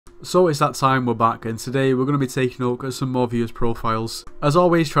So it's that time, we're back, and today we're going to be taking a look at some more viewers' profiles. As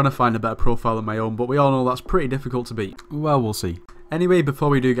always, trying to find a better profile than my own, but we all know that's pretty difficult to beat. Well, we'll see. Anyway, before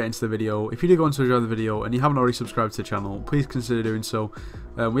we do get into the video, if you do go on to enjoy the video and you haven't already subscribed to the channel, please consider doing so.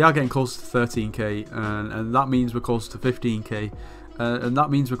 We are getting close to 13k, and that means we're close to 15k, and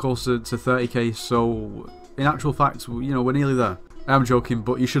that means we're closer to 30k, so in actual fact, you know, we're nearly there. I'm joking,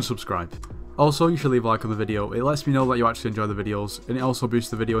 but you should subscribe. Also, you should leave a like on the video. It lets me know that you actually enjoy the videos, and it also boosts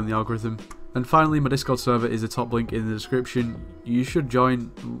the video in the algorithm. And finally, my Discord server is the top link in the description. You should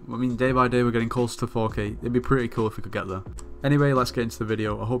join. I mean, day by day we're getting close to 4k. It'd be pretty cool if we could get there. Anyway, let's get into the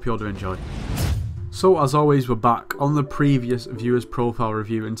video. I hope you all do enjoy. So, as always, we're back on the previous viewers profile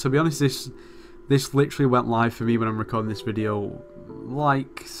review, and to be honest, this literally went live for me when I'm recording this video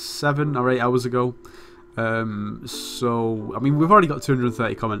like 7 or 8 hours ago. So, I mean, we've already got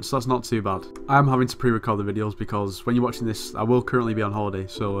 230 comments, so that's not too bad. I am having to pre-record the videos because when you're watching this, I will currently be on holiday,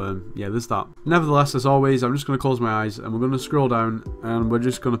 so yeah, there's that. Nevertheless, as always, I'm just going to close my eyes and we're going to scroll down and we're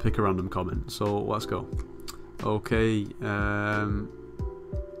just going to pick a random comment, so let's go. Okay,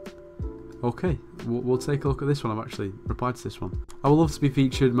 okay, we'll take a look at this one. I've actually replied to this one. I would love to be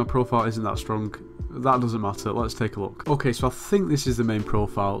featured, my profile isn't that strong. That doesn't matter, let's take a look. Okay, so I think this is the main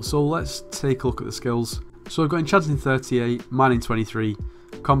profile, so let's take a look at the skills. So we've got enchanting 38, mining 23,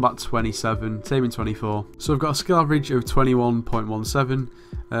 combat 27, taming 24. So we've got a skill average of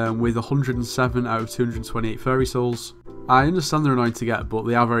 21.17 with 107 out of 228 fairy souls. I understand they're annoying to get, but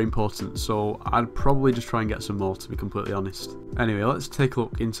they are very important, so I'd probably just try and get some more, to be completely honest. Anyway, let's take a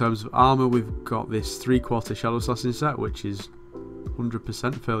look. In terms of armour, we've got this 3/4 Shadow Assassin set, which is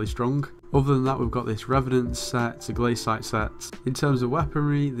 100% fairly strong. Other than that, we've got this Revenant set, a Glaze Sight set. In terms of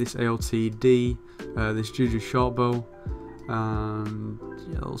weaponry, this AOTD, this Juju Shortbow, and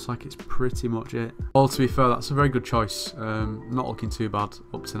yeah, it looks like it's pretty much it. All to be fair, that's a very good choice. Not looking too bad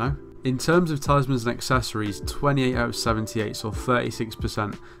up to now. In terms of talismans and accessories, 28 out of 78, so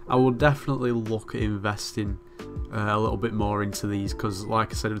 36%. I will definitely look at investing a little bit more into these because,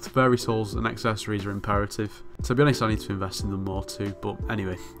 like I said, with fairy souls and accessories are imperative. To be honest, I need to invest in them more too, but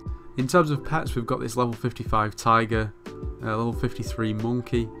anyway. In terms of pets, we've got this level 55 tiger, level 53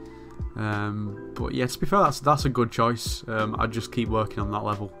 monkey. But yeah, to be fair, that's a good choice. I'd just keep working on that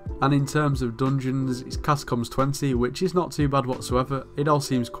level. And in terms of dungeons, it's Catacombs 20, which is not too bad whatsoever. It all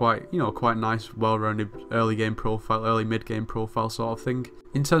seems quite, you know, quite nice, well-rounded early game profile, early mid-game profile sort of thing.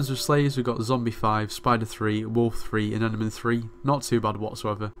 In terms of slayers, we've got Zombie 5, Spider 3, Wolf 3, and Enderman 3. Not too bad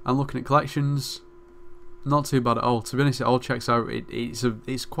whatsoever. And looking at collections, not too bad at all. To be honest, it all checks out.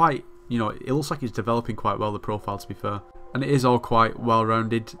 It's quite, you know, it looks like it's developing quite well, the profile, to be fair. And it is all quite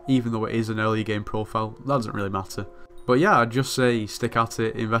well-rounded, even though it is an early game profile. That doesn't really matter. But yeah, I'd just say stick at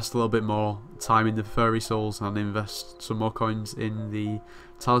it, invest a little bit more time in the fairy souls, and invest some more coins in the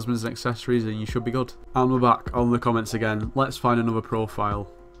talismans and accessories, and you should be good. And we're back on the comments again. Let's find another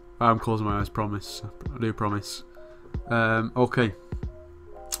profile. I'm closing my eyes, promise. I do promise. Okay,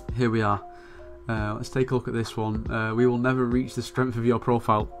 here we are. Let's take a look at this one. We will never reach the strength of your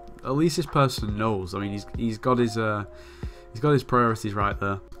profile. At least this person knows. I mean, he's got his priorities right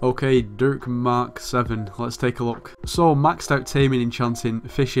there. Okay, Dirk Mark 7. Let's take a look. So maxed out taming, enchanting,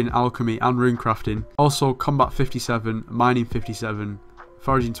 fishing, alchemy, and runecrafting. Also combat 57, mining 57,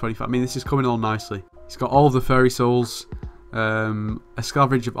 foraging 25. I mean, this is coming on nicely. He's got all of the fairy souls. A skill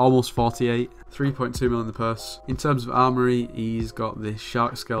average of almost 48, 3.2 mil in the purse. In terms of armory, he's got this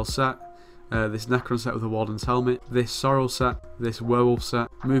shark scale set. This Necron set with a Warden's helmet, this Sorrow set, this Werewolf set.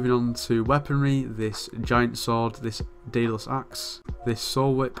 Moving on to weaponry, this Giant Sword, this Daedalus Axe, this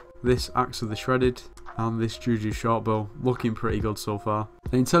Soul Whip, this Axe of the Shredded, and this Juju Shortbow. Looking pretty good so far.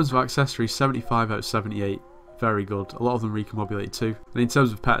 And in terms of accessories, 75 out of 78. Very good. A lot of them recombobulate too. And in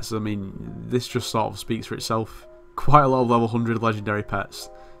terms of pets, I mean, this just sort of speaks for itself. Quite a lot of level 100 legendary pets.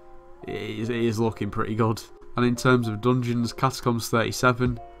 It is looking pretty good. And in terms of dungeons, Catacombs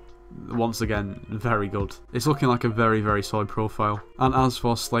 37. Once again, very good. It's looking like a very, very solid profile. And as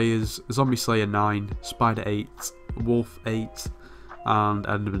for slayers, Zombie Slayer 9, Spider 8, Wolf 8, and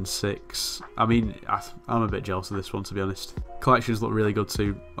Enderman 6. I mean, I'm a bit jealous of this one, to be honest. Collections look really good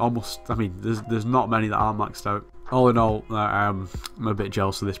too. Almost, I mean, there's not many that aren't maxed out. All in all, I'm a bit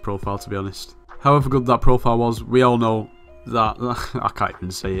jealous of this profile, to be honest. However good that profile was, we all know that I can't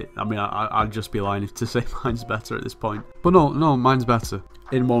even say it. I mean, I'd just be lying to say mine's better at this point. But no, mine's better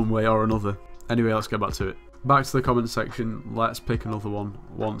in one way or another. Anyway, let's get back to it. Back to the comment section. Let's pick another one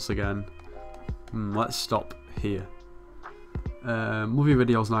once again. Let's stop here. Movie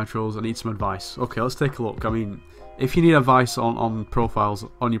videos, nitros. I need some advice. Okay, let's take a look. I mean, if you need advice on profiles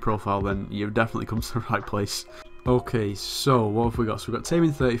on your profile, then you've definitely come to the right place. Okay, so what have we got? So we've got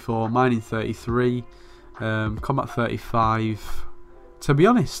Taming 34, Mining 33, Combat 35. To be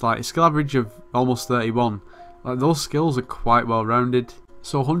honest, like a skill average of almost 31. Like those skills are quite well rounded.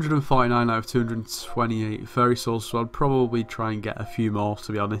 So 149 out of 228 fairy souls, so I'd probably try and get a few more,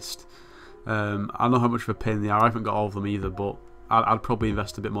 to be honest. I know how much of a pain they are. I haven't got all of them either, but I'd probably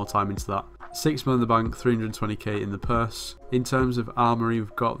invest a bit more time into that. 6 mil in the bank, 320k in the purse. In terms of armory,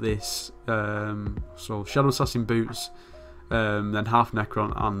 we've got this so Shadow Assassin boots, then half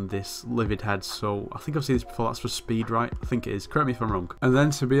Necron and this Livid head. So I think I've seen this before. That's for speed, right? I think it is. Correct me if I'm wrong. And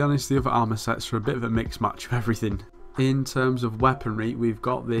then, to be honest, the other armor sets are a bit of a mixed match of everything. In terms of weaponry, we've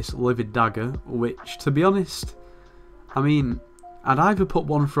got this Livid dagger, which, to be honest, I mean, I'd either put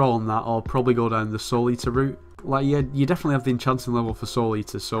 1 for all on that or probably go down the Soul Eater route. Like, yeah, you definitely have the enchanting level for Soul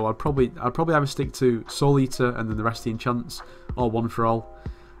Eater, so I'd probably either stick to Soul Eater and then the rest of the enchants, or 1 for all.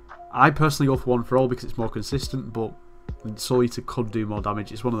 I personally go for 1 for all because it's more consistent, but Soul Eater could do more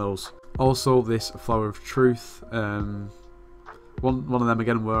damage. It's one of those. Also, this Flower of Truth. One of them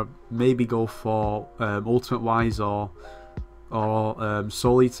again where maybe go for ultimate wise or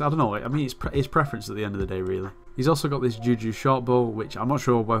Soul Eater. I don't know. I mean, it's preference at the end of the day, really. He's also got this Juju shortbow, which I'm not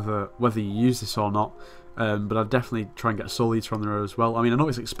sure whether you use this or not. But I'd definitely try and get a Soul Eater on the road as well. I mean, I know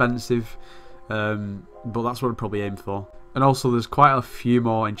it's expensive, but that's what I'd probably aim for. And also, there's quite a few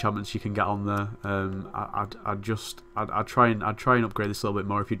more enchantments you can get on there. I'd try and upgrade this a little bit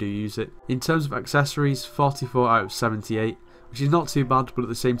more if you do use it. In terms of accessories, 44 out of 78, which is not too bad, but at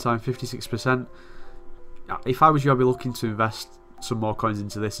the same time, 56%. If I was you, I'd be looking to invest some more coins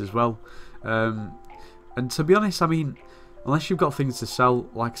into this as well. And to be honest, I mean, unless you've got things to sell,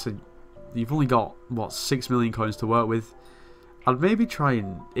 like I said, you've only got, what, 6 million coins to work with. I'd maybe try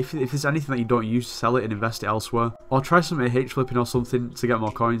and, if there's anything that you don't use, sell it and invest it elsewhere. Or try some AH flipping or something to get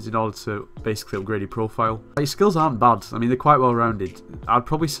more coins in order to basically upgrade your profile. Your skills aren't bad. I mean, they're quite well rounded. I'd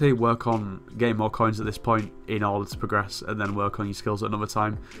probably say work on getting more coins at this point in order to progress, and then work on your skills at another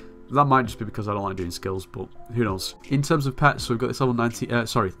time. That might just be because I don't like doing skills, but who knows. In terms of pets, so we've got this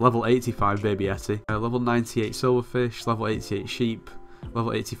level 85 Baby Yeti, level 98 Silverfish, level 88 Sheep,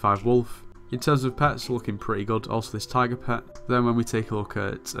 level 85 Wolf. In terms of pets, looking pretty good. Also this Tiger pet. Then when we take a look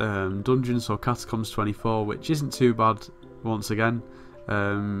at Dungeons, so Catacombs 24, which isn't too bad once again.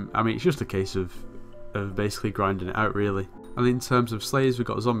 I mean, it's just a case of basically grinding it out, really. And in terms of Slayers, we've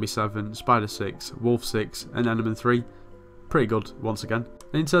got Zombie 7, Spider 6, Wolf 6, and Enderman 3. Pretty good, once again.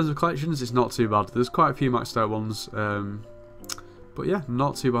 And in terms of collections, it's not too bad. There's quite a few maxed out ones. But yeah,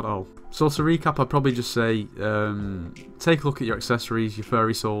 not too bad at all. So to recap, I'd probably just say take a look at your accessories, your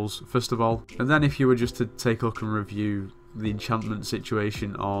furry souls, first of all. And then if you were just to take a look and review the enchantment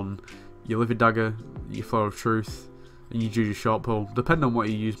situation on your Livid Dagger, your Flower of Truth, and your Juju Shortbow, depending on what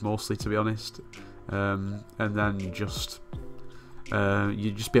you use mostly, to be honest. And then you'd just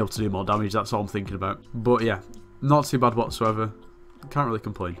be able to do more damage, that's all I'm thinking about. But yeah, not too bad whatsoever. Can't really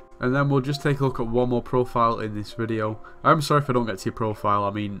complain. And then we'll just take a look at one more profile in this video. I'm sorry if I don't get to your profile.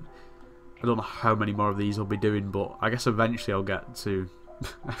 I mean, I don't know how many more of these I'll be doing, but I guess eventually I'll get to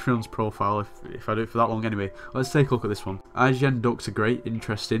everyone's profile if I do it for that long anyway. Let's take a look at this one. IGN ducks are great,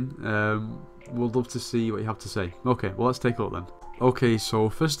 interesting. We'll love to see what you have to say. Okay, well, let's take a look then. Okay, so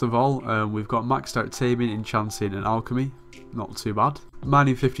first of all, we've got maxed out Taming, Enchanting and Alchemy. Not too bad.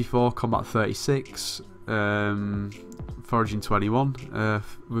 Mining 54, Combat 36. Foraging 21.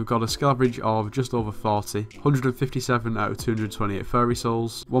 We've got a skill average of just over 40, 157 out of 228 fairy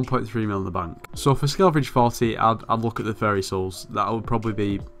souls, 1.3 mil in the bank. So for skill average 40, I'd look at the fairy souls. That would probably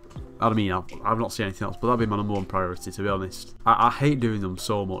be, I mean, I've not seen anything else, but that'd be my #1 priority, to be honest. I hate doing them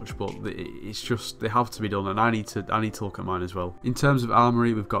so much, but it's just, they have to be done, and I need to look at mine as well. In terms of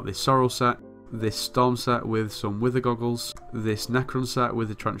armory, we've got this Sorrow set, this Storm set with some Wither goggles, this Necron set with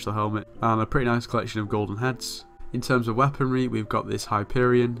the Tarantula helmet, and a pretty nice collection of golden heads. In terms of weaponry, we've got this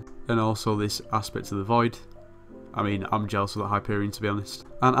Hyperion, and also this Aspect of the Void. I mean, I'm jealous of that Hyperion, to be honest.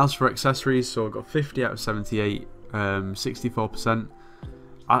 And as for accessories, so I've got 50 out of 78, 64%.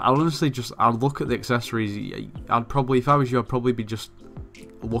 I'll honestly I'd look at the accessories. I'd probably, if I was you, I'd probably be just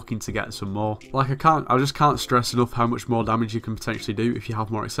looking to get some more. Like, I just can't stress enough how much more damage you can potentially do if you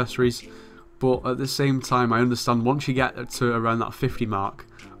have more accessories. But at the same time, I understand once you get to around that 50 mark,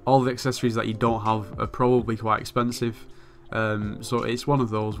 all the accessories that you don't have are probably quite expensive. So it's one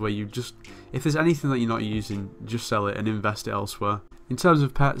of those where you just, if there's anything that you're not using, just sell it and invest it elsewhere. In terms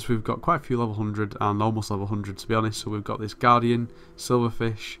of pets, we've got quite a few level 100 and almost level 100, to be honest. So we've got this Guardian,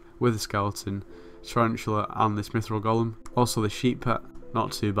 Silverfish, Wither Skeleton, Tarantula, and this Mithril Golem. Also the Sheep pet,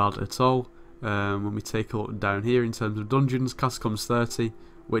 not too bad at all. When we take a look down here in terms of dungeons, Catacombs 30,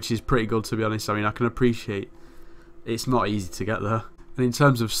 which is pretty good, to be honest. I mean, I can appreciate it's not easy to get there. And in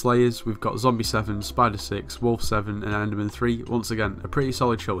terms of Slayers, we've got Zombie 7, Spider 6, Wolf 7 and Enderman 3, once again a pretty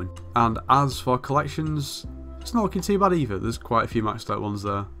solid showing. And as for collections, it's not looking too bad either, there's quite a few maxed out ones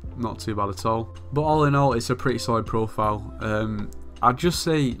there, not too bad at all. But all in all, it's a pretty solid profile. I'd just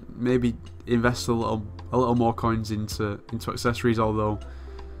say maybe invest a little more coins into accessories, although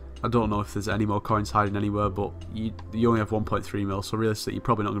I don't know if there's any more coins hiding anywhere, but you only have 1.3 mil, so realistically you're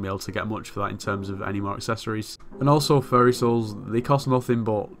probably not going to be able to get much for that in terms of any more accessories. And also furry souls, they cost nothing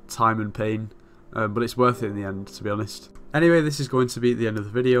but time and pain, but it's worth it in the end, to be honest. Anyway, this is going to be the end of the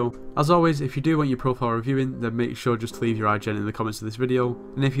video. As always, if you do want your profile reviewing, then make sure just to leave your IGN in the comments of this video,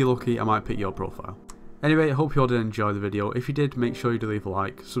 and if you're lucky, I might pick your profile. Anyway, I hope you all did enjoy the video. If you did, make sure you do leave a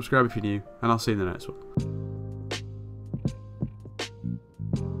like, subscribe if you're new, and I'll see you in the next one.